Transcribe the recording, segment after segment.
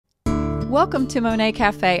Welcome to Monet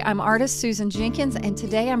Cafe. I'm artist Susan Jenkins, and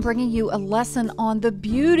today I'm bringing you a lesson on the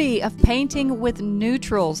beauty of painting with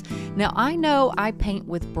neutrals. Now, I know I paint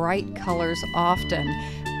with bright colors often,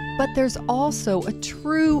 but there's also a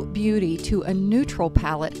true beauty to a neutral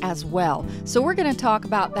palette as well. So we're going to talk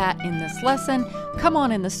about that in this lesson. Come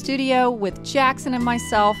on in the studio with Jackson and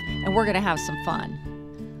myself, and we're going to have some fun.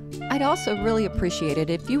 I'd also really appreciate it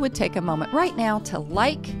if you would take a moment right now to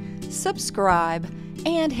like, subscribe,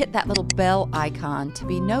 and hit that little bell icon to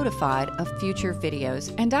be notified of future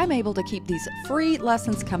videos. And I'm able to keep these free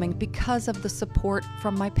lessons coming because of the support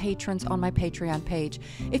from my patrons on my Patreon page.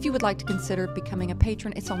 If you would like to consider becoming a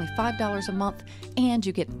patron, it's only $5 a month and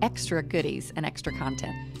you get extra goodies and extra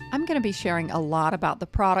content. I'm going to be sharing a lot about the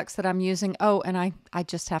products that I'm using. Oh, and I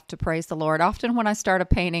just have to praise the Lord. Often when I start a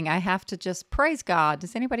painting, I have to just praise God.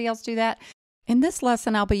 Does anybody else do that? In this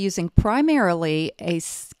lesson, I'll be using primarily a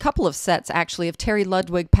couple of sets, actually, of Terry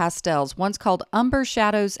Ludwig pastels. One's called Umber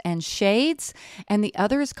Shadows and Shades, and the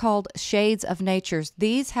other is called Shades of Natures.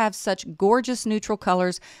 These have such gorgeous neutral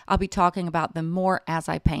colors. I'll be talking about them more as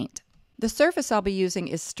I paint. The surface I'll be using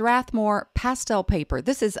is Strathmore pastel paper.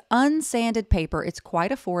 This is unsanded paper. It's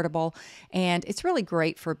quite affordable, and it's really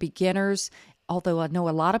great for beginners, although I know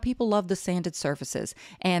a lot of people love the sanded surfaces.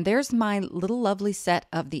 And there's my little lovely set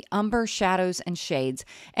of the Umber Shadows and Shades.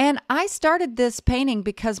 And I started this painting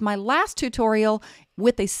because my last tutorial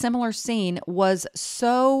with a similar scene was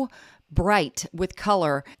so bright with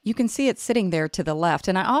color. You can see it sitting there to the left.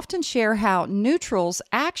 And I often share how neutrals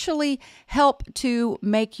actually help to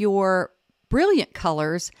make your brilliant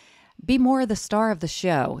colors be more of the star of the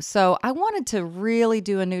show. So I wanted to really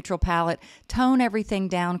do a neutral palette, tone everything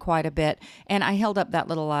down quite a bit, and I held up that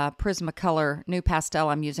little Prismacolor new pastel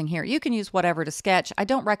I'm using here. You can use whatever to sketch. I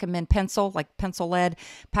don't recommend pencil, like pencil lead.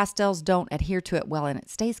 Pastels don't adhere to it well, and it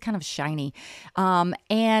stays kind of shiny.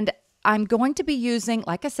 And I'm going to be using,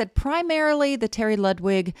 like I said, primarily the Terry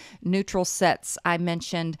Ludwig neutral sets I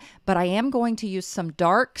mentioned, but I am going to use some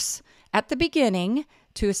darks at the beginning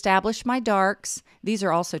to establish my darks. These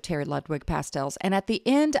are also Terry Ludwig pastels. And at the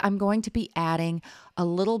end, I'm going to be adding a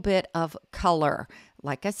little bit of color.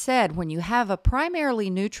 Like I said, when you have a primarily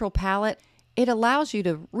neutral palette, it allows you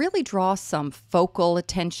to really draw some focal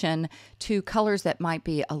attention to colors that might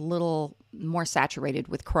be a little more saturated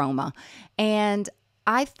with chroma. And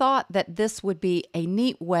I thought that this would be a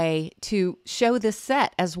neat way to show this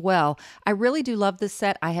set as well. I really do love this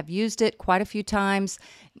set. I have used it quite a few times,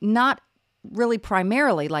 not really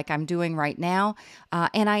primarily like I'm doing right now.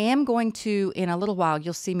 And I am going to, in a little while,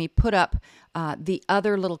 you'll see me put up the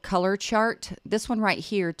other little color chart. This one right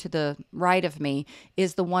here to the right of me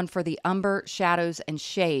is the one for the Umber Shadows and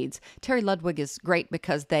Shades. Terry Ludwig is great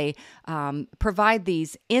because they provide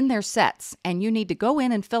these in their sets, and you need to go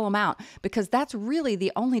in and fill them out because that's really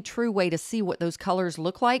the only true way to see what those colors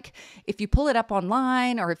look like. If you pull it up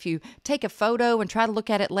online or if you take a photo and try to look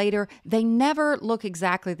at it later, they never look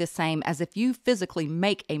exactly the same as if you physically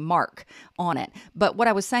make a mark on it. But what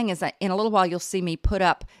I was saying is that in a little while, you'll see me put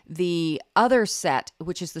up the other set,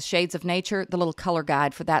 which is the Shades of Nature, the little color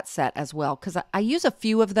guide for that set as well, because I use a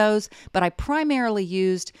few of those, but I primarily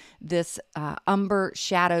used this Umber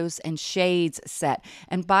Shadows and Shades set.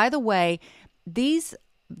 And by the way, these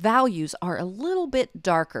values are a little bit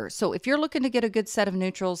darker. So if you're looking to get a good set of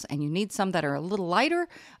neutrals and you need some that are a little lighter,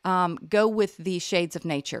 go with the Shades of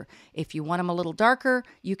Nature. If you want them a little darker,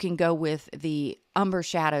 you can go with the Umber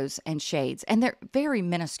Shadows and Shades. And they're very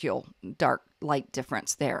minuscule dark light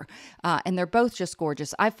difference there. And they're both just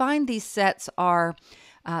gorgeous. I find these sets are,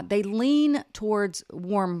 they lean towards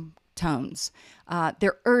warm tones.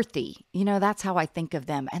 They're earthy. You know, that's how I think of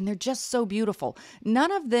them. And they're just so beautiful.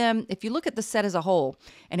 None of them, if you look at the set as a whole,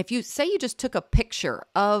 and if you say you just took a picture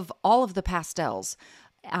of all of the pastels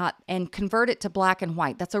and convert it to black and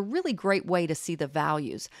white, that's a really great way to see the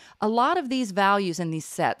values. A lot of these values in these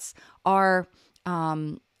sets are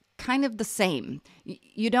kind of the same.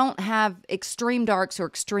 You don't have extreme darks or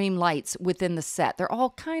extreme lights within the set. They're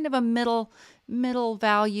all kind of a middle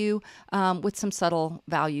value with some subtle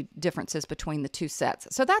value differences between the two sets.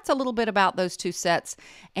 So that's a little bit about those two sets.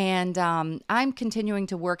 And I'm continuing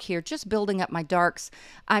to work here, just building up my darks.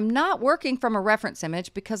 I'm not working from a reference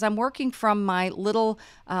image because I'm working from my little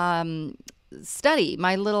study,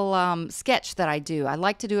 my little sketch that I do. I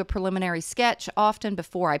like to do a preliminary sketch often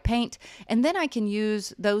before I paint, and then I can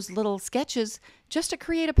use those little sketches just to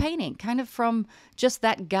create a painting, kind of from just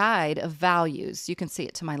that guide of values. You can see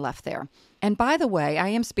it to my left there. And by the way, I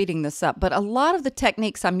am speeding this up, but a lot of the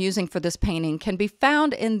techniques I'm using for this painting can be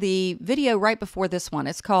found in the video right before this one.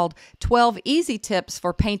 It's called 12 Easy Tips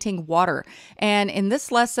for Painting Water. And in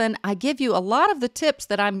this lesson, I give you a lot of the tips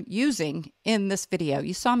that I'm using in this video.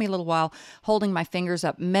 You saw me a little while holding my fingers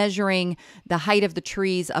up, measuring the height of the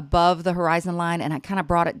trees above the horizon line, and I kind of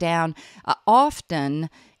brought it down. Often,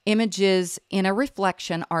 images in a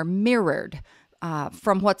reflection are mirrored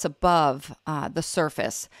from what's above the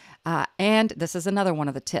surface. And this is another one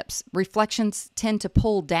of the tips. Reflections tend to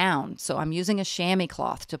pull down. So I'm using a chamois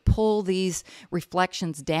cloth to pull these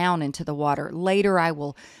reflections down into the water. Later, I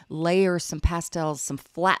will layer some pastels, some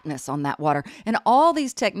flatness on that water. And all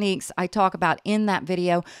these techniques I talk about in that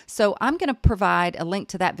video. So I'm going to provide a link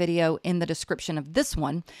to that video in the description of this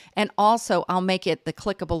one. And also, I'll make it the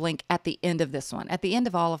clickable link at the end of this one. At the end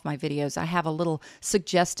of all of my videos, I have a little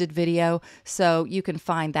suggested video. So you can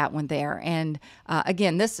find that one there. And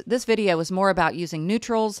again, this video is more about using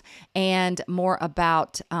neutrals and more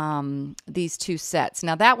about these two sets.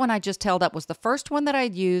 Now, that one I just held up was the first one that I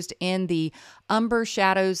used in the Umber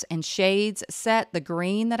Shadows and Shades set, the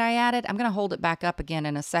green that I added. I'm going to hold it back up again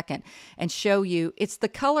in a second and show you. It's the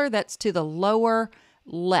color that's to the lower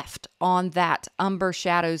left on that Umber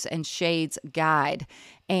Shadows and Shades guide.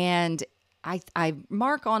 And I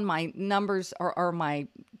mark on my numbers or my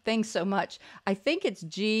things so much. I think it's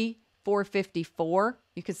G454,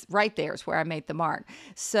 because right there is where I made the mark.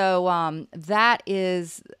 So that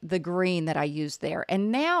is the green that I used there.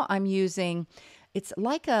 And now I'm using, it's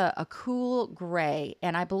like a cool gray,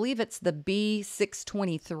 and I believe it's the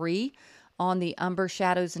B623 on the Umber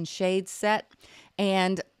Shadows and Shades set.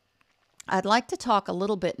 And I'd like to talk a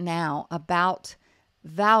little bit now about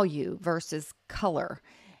value versus color.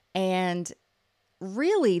 And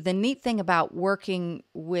really, the neat thing about working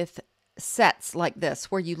with sets like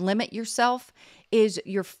this, where you limit yourself, is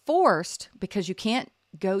you're forced, because you can't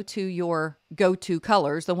go to your go-to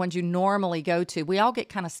colors, the ones you normally go to. We all get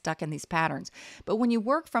kind of stuck in these patterns. But when you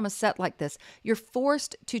work from a set like this, you're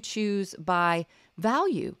forced to choose by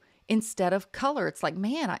value instead of color. It's like,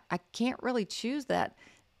 man, I can't really choose that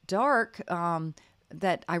dark,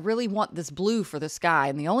 that I really want this blue for the sky,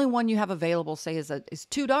 and the only one you have available, say, is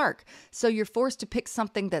too dark. So you're forced to pick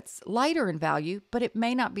something that's lighter in value, but it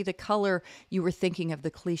may not be the color you were thinking of, the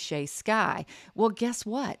cliche sky. Well, guess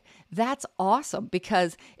what? That's awesome,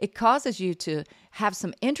 because it causes you to have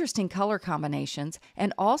some interesting color combinations,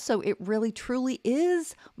 and also it really truly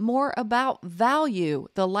is more about value,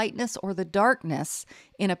 the lightness or the darkness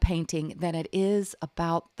in a painting, than it is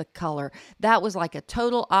about the color. That was like a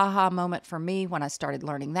total aha moment for me when I started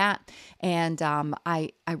learning that. And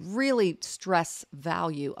I really stress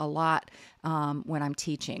value a lot when I'm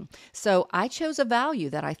teaching. So I chose a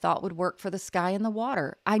value that I thought would work for the sky and the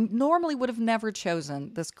water. I normally would have never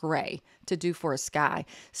chosen this gray to do for a sky.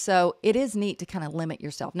 So it is neat to kind of limit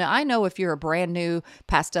yourself. Now, I know if you're a brand new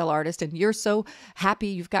pastel artist and you're so happy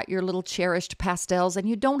you've got your little cherished pastels and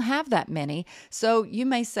you don't have that many, so you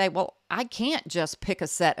may say, well, I can't just pick a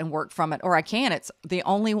set and work from it, or I can. It's the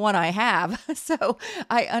only one I have. So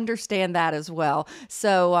I understand that as well.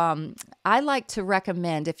 So I like to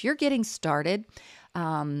recommend, if you're getting started,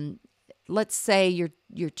 let's say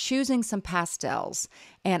you're choosing some pastels,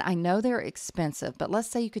 and I know they're expensive, but let's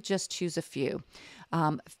say you could just choose a few.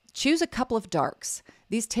 Choose a couple of darks.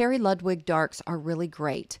 These Terry Ludwig darks are really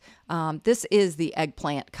great. This is the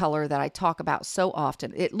eggplant color that I talk about so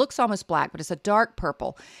often. It looks almost black, but it's a dark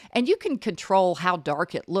purple. And you can control how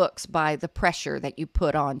dark it looks by the pressure that you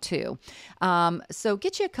put on too. So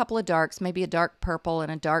get you a couple of darks, maybe a dark purple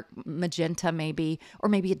and a dark magenta maybe, or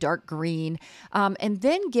maybe a dark green. And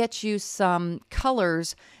then get you some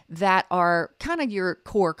colors that are kind of your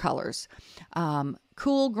core colors.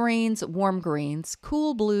 Cool greens,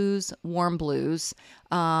 cool blues, warm blues.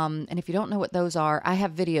 And if you don't know what those are, I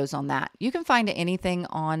have videos on that. You can find anything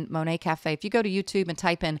on Monet Cafe. If you go to YouTube and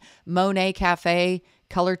type in Monet Cafe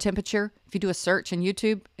color temperature, if you do a search in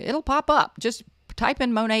YouTube, it'll pop up. Just type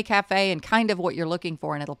in Monet Cafe and kind of what you're looking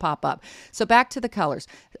for, and it'll pop up. So back to the colors.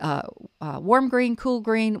 Warm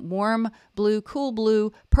green, warm blue, cool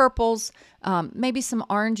blue, purples, maybe some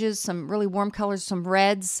oranges, some really warm colors, some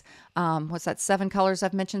reds. What's that, 7 colors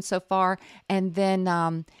I've mentioned so far? And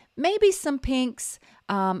then maybe some pinks,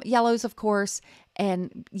 yellows, of course.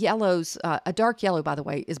 And yellows, a dark yellow, by the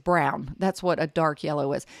way, is brown. That's what a dark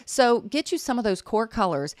yellow is. So get you some of those core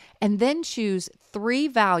colors and then choose 3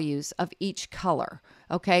 values of each color.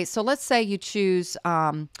 Okay, so let's say you choose,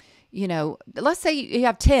 let's say you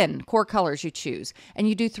have 10 core colors you choose, and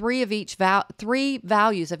you do three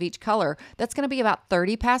values of each color. That's going to be about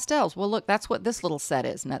 30 pastels. Well, look, that's what this little set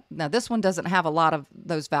is. Now this one doesn't have a lot of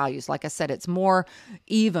those values. Like I said, it's more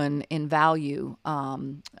even in value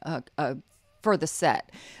for the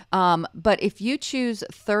set. But if you choose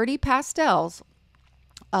 30 pastels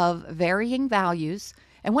of varying values,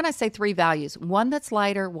 and when I say three values, one that's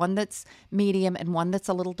lighter, one that's medium, and one that's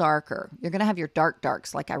a little darker. You're going to have your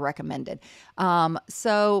darks like I recommended.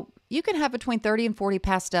 So you can have between 30 and 40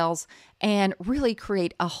 pastels and really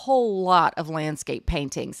create a whole lot of landscape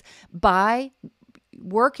paintings by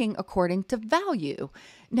working according to value.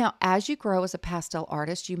 Now, as you grow as a pastel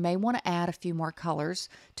artist, you may want to add a few more colors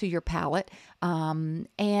to your palette,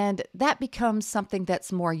 and that becomes something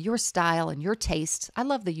that's more your style and your taste. I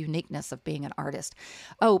love the uniqueness of being an artist.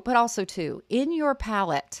 Oh, but also too, in your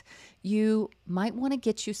palette, you might want to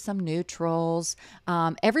get you some neutrals.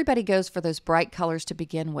 Everybody goes for those bright colors to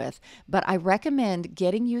begin with, but I recommend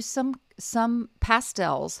getting you some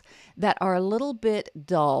pastels that are a little bit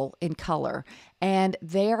dull in color, and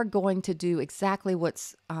they are going to do exactly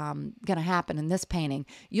what's going to happen in this painting.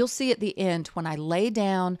 You'll see at the end when I lay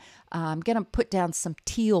down, I'm going to put down some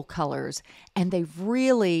teal colors, and they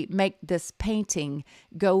really make this painting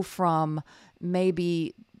go from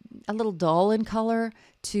maybe a little dull in color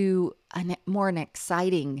to more an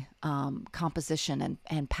exciting composition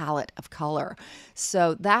and palette of color.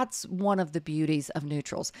 So that's one of the beauties of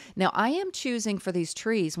neutrals. Now, I am choosing for these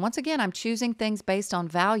trees, once again, I'm choosing things based on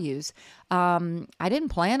values. I didn't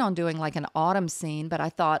plan on doing like an autumn scene, but I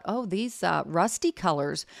thought, oh, these rusty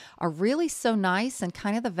colors are really so nice and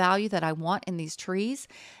kind of the value that I want in these trees.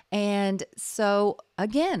 And so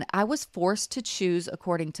again, I was forced to choose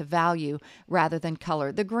according to value rather than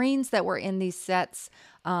color. The greens that were in these sets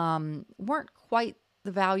weren't quite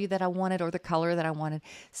the value that I wanted or the color that I wanted.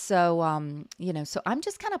 So, so I'm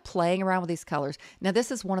just kind of playing around with these colors. Now, this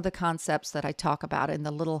is one of the concepts that I talk about in the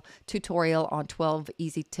little tutorial on 12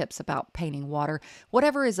 easy tips about painting water.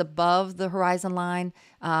 Whatever is above the horizon line,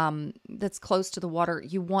 that's close to the water,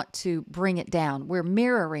 you want to bring it down. We're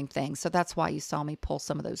mirroring things. So that's why you saw me pull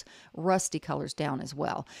some of those rusty colors down as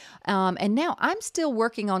well. And now I'm still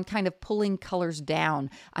working on kind of pulling colors down.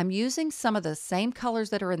 I'm using some of the same colors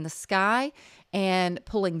that are in the sky and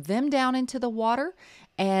pulling them down into the water.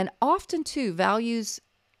 And often too, values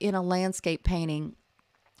in a landscape painting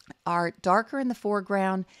are darker in the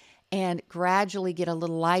foreground and gradually get a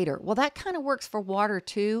little lighter. Well, that kind of works for water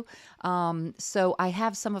too. So I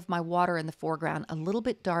have some of my water in the foreground a little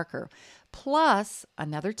bit darker. Plus,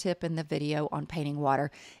 another tip in the video on painting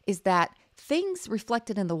water is that things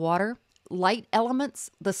reflected in the water, light elements,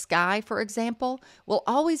 the sky, for example, will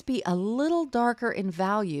always be a little darker in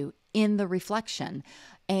value in the reflection.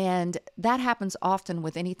 And that happens often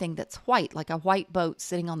with anything that's white, like a white boat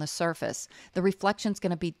sitting on the surface. The reflection's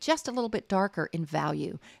going to be just a little bit darker in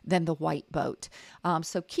value than the white boat.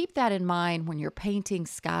 So keep that in mind when you're painting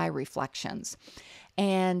sky reflections.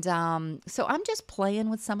 And so I'm just playing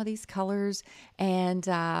with some of these colors and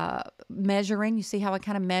measuring. You see how I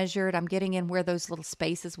kind of measured? I'm getting in where those little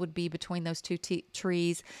spaces would be between those two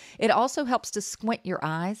trees. It also helps to squint your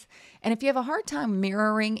eyes. And if you have a hard time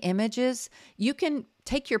mirroring images, you can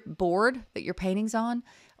take your board that your painting's on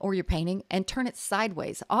or your painting and turn it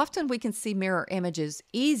sideways. Often we can see mirror images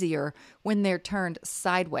easier when they're turned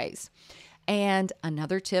sideways. And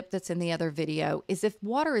another tip that's in the other video is if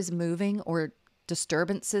water is moving or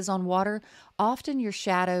disturbances on water, often your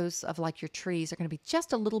shadows of like your trees are going to be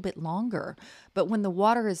just a little bit longer. But when the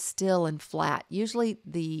water is still and flat, usually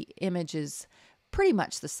the image is pretty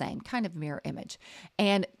much the same, kind of mirror image.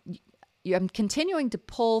 And I'm continuing to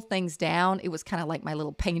pull things down. It was kind of like my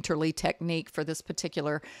little painterly technique for this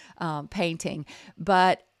particular painting.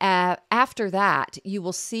 But after that, you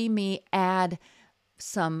will see me add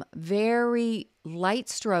some very light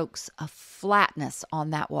strokes of flatness on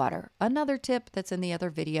that water. Another tip that's in the other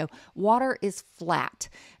video, water is flat.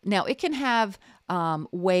 Now it can have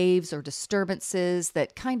waves or disturbances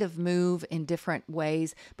that kind of move in different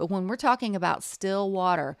ways, but when we're talking about still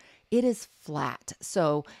water, it is flat.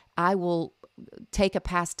 So I will take a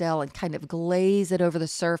pastel and kind of glaze it over the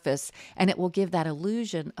surface, and it will give that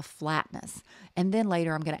illusion of flatness. And then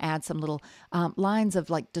later I'm going to add some little lines of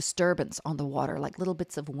like disturbance on the water, like little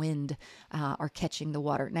bits of wind are catching the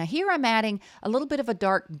water. Now here I'm adding a little bit of a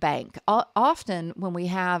dark bank. Often when we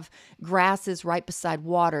have grasses right beside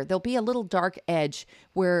water, there'll be a little dark edge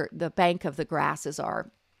where the bank of the grasses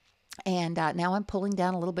are. And now I'm pulling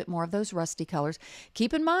down a little bit more of those rusty colors.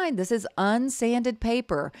 Keep in mind, this is unsanded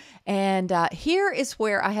paper. And here is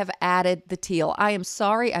where I have added the teal. I am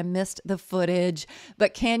sorry I missed the footage,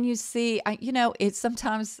 but can you see, it's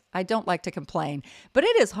sometimes, I don't like to complain, but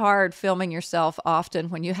it is hard filming yourself often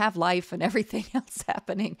when you have life and everything else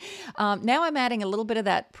happening. Now I'm adding a little bit of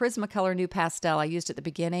that Prismacolor New Pastel I used at the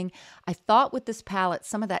beginning. I thought with this palette,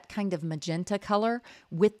 some of that kind of magenta color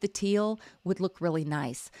with the teal would look really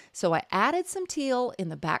nice. So I added some teal in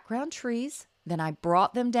the background trees. Then I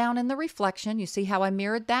brought them down in the reflection. You see how I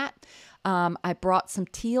mirrored that? I brought some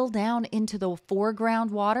teal down into the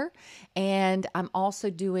foreground water. And I'm also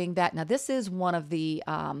doing that. Now, this is one of the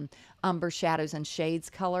Umber Shadows and Shades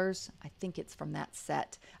colors. I think it's from that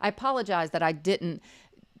set. I apologize that I didn't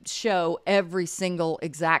show every single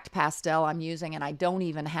exact pastel I'm using, and I don't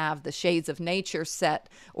even have the Shades of Nature set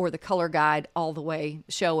or the color guide all the way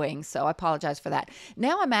showing, so I apologize for that.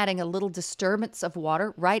 Now I'm adding a little disturbance of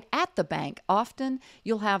water right at the bank. Often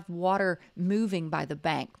you'll have water moving by the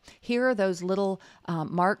bank. Here are those little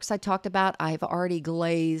marks I talked about. I've already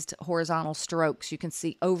glazed horizontal strokes you can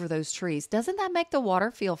see over those trees. Doesn't that make the water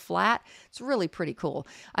feel flat? It's really pretty cool.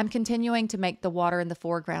 I'm continuing to make the water in the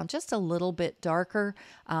foreground just a little bit darker.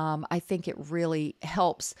 I think it really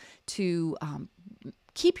helps to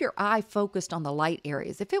keep your eye focused on the light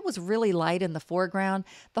areas. If it was really light in the foreground,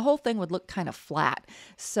 the whole thing would look kind of flat.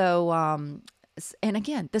 So, and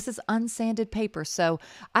again, this is unsanded paper. So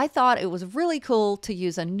I thought it was really cool to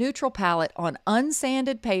use a neutral palette on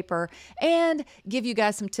unsanded paper and give you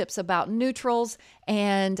guys some tips about neutrals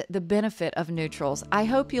and the benefit of neutrals. I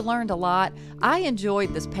hope you learned a lot. I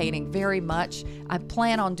enjoyed this painting very much. I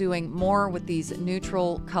plan on doing more with these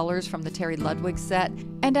neutral colors from the Terry Ludwig set.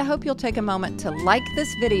 And I hope you'll take a moment to like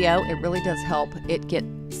this video. It really does help it get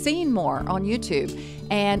seen more on YouTube.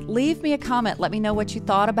 And leave me a comment. Let me know what you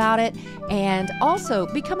thought about it. And also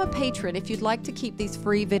become a patron if you'd like to keep these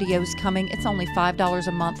free videos coming. It's only $5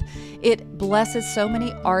 a month. It blesses so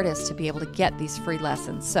many artists to be able to get these free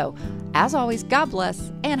lessons. So as always, God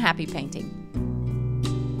bless and happy painting.